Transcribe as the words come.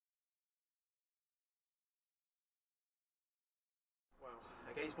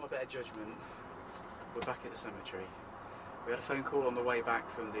against my better judgment, we're back at the cemetery. We had a phone call on the way back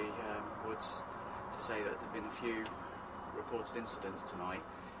from the woods to say that there'd been a few reported incidents tonight,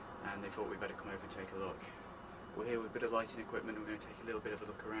 and they thought we'd better come over and take a look. We're here with a bit of lighting equipment, and we're going to take a little bit of a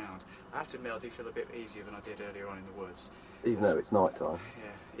look around. I have to admit, I do feel a bit easier than I did earlier on in the woods. Even though it's night time?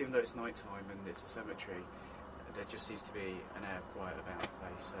 Yeah, even though it's night time and it's a cemetery, there just seems to be an air quiet about the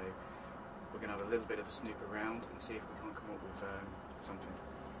place, so we're going to have a little bit of a snoop around and see if we can't come up with something.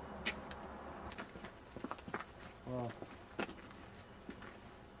 Well,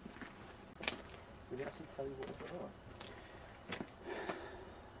 did he actually tell you what was going on?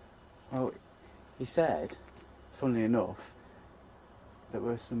 Well, he said, funnily enough, there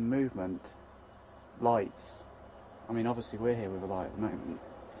was some movement, lights. I mean, obviously we're here with a light at the moment.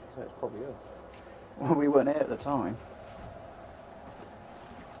 So it's probably us. Well, we weren't here at the time.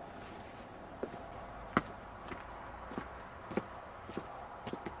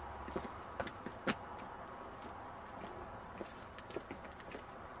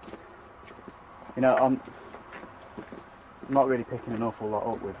 You know, I'm not really picking an awful lot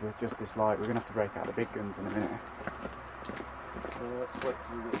up with just this light. We're going to have to break out the big guns in a minute. Let's wait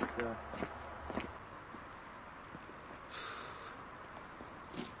till we get there.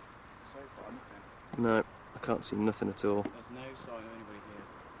 So far, nothing. No, I can't see nothing at all. There's no sign of anybody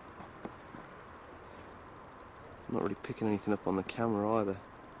here. I'm not really picking anything up on the camera either.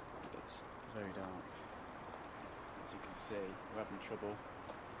 It's very dark. As you can see, we're having trouble.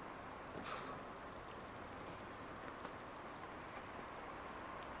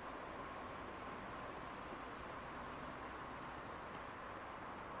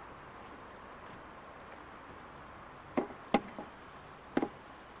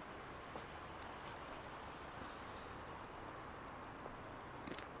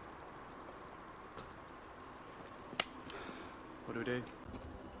 What do we do?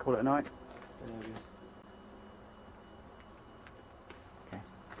 Call it a night? There it is. Okay.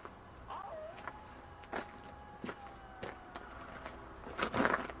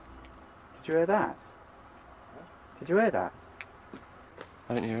 Did you hear that? Huh? Did you hear that?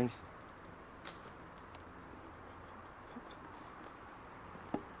 I didn't hear anything.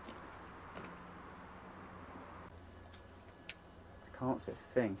 I can't see a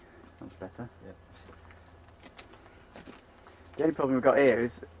thing. That's better. Yeah. The only problem we've got here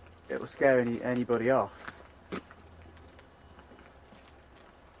is it will scare anybody off.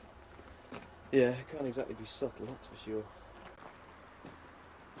 Yeah, it can't exactly be subtle, that's for sure.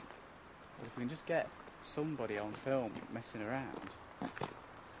 But if we can just get somebody on film messing around. At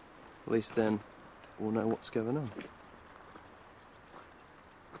least then we'll know what's going on.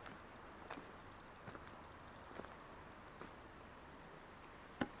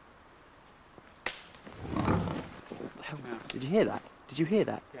 What the hell? Did you hear that? Did you hear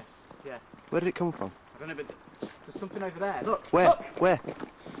that? Yes, yeah. Where did it come from? I don't know, but there's something over there. Look! Where? Look! Where?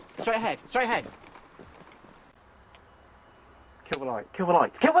 Straight ahead, straight ahead! Kill the light, kill the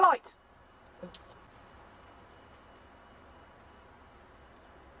light, kill the light!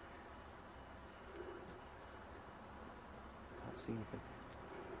 Can't see anything.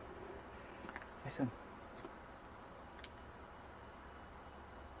 Listen.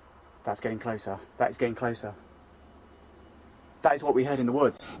 That's getting closer. That is getting closer. That is what we heard in the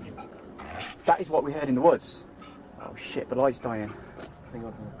woods. That is what we heard in the woods. Oh shit, the light's dying. Hang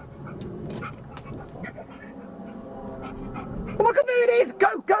on. Oh my god, there it is!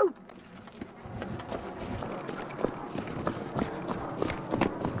 Go, go!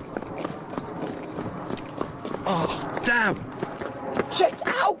 Oh, damn! Shit!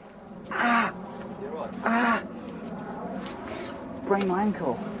 Ow! Ah! You're right. Ah! Sprained my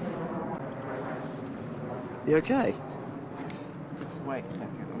ankle. You okay? Wait a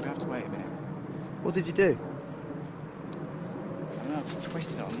second, I'm gonna have to wait a minute. What did you do? I don't know, I just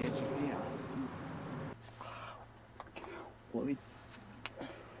twisted it on the edge of here. What we...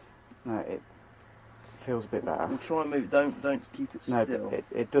 No, it feels a bit better. We'll try and move. Don't keep it No, still. but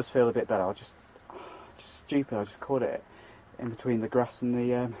it does feel a bit better. Just stupid. I just caught it in between the grass and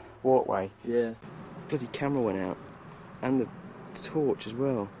the walkway. Yeah. Bloody camera went out, and the torch as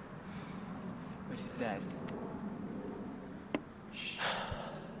well. This is dead. Shit.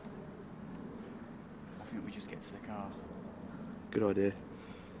 I think we just get to the car. Good idea.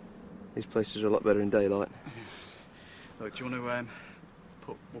 These places are a lot better in daylight. Look, do you want to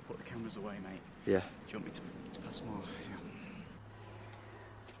we'll put the cameras away, mate? Yeah. Do you want me to pass more? Yeah.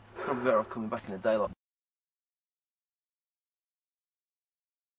 Probably better off coming back in the daylight.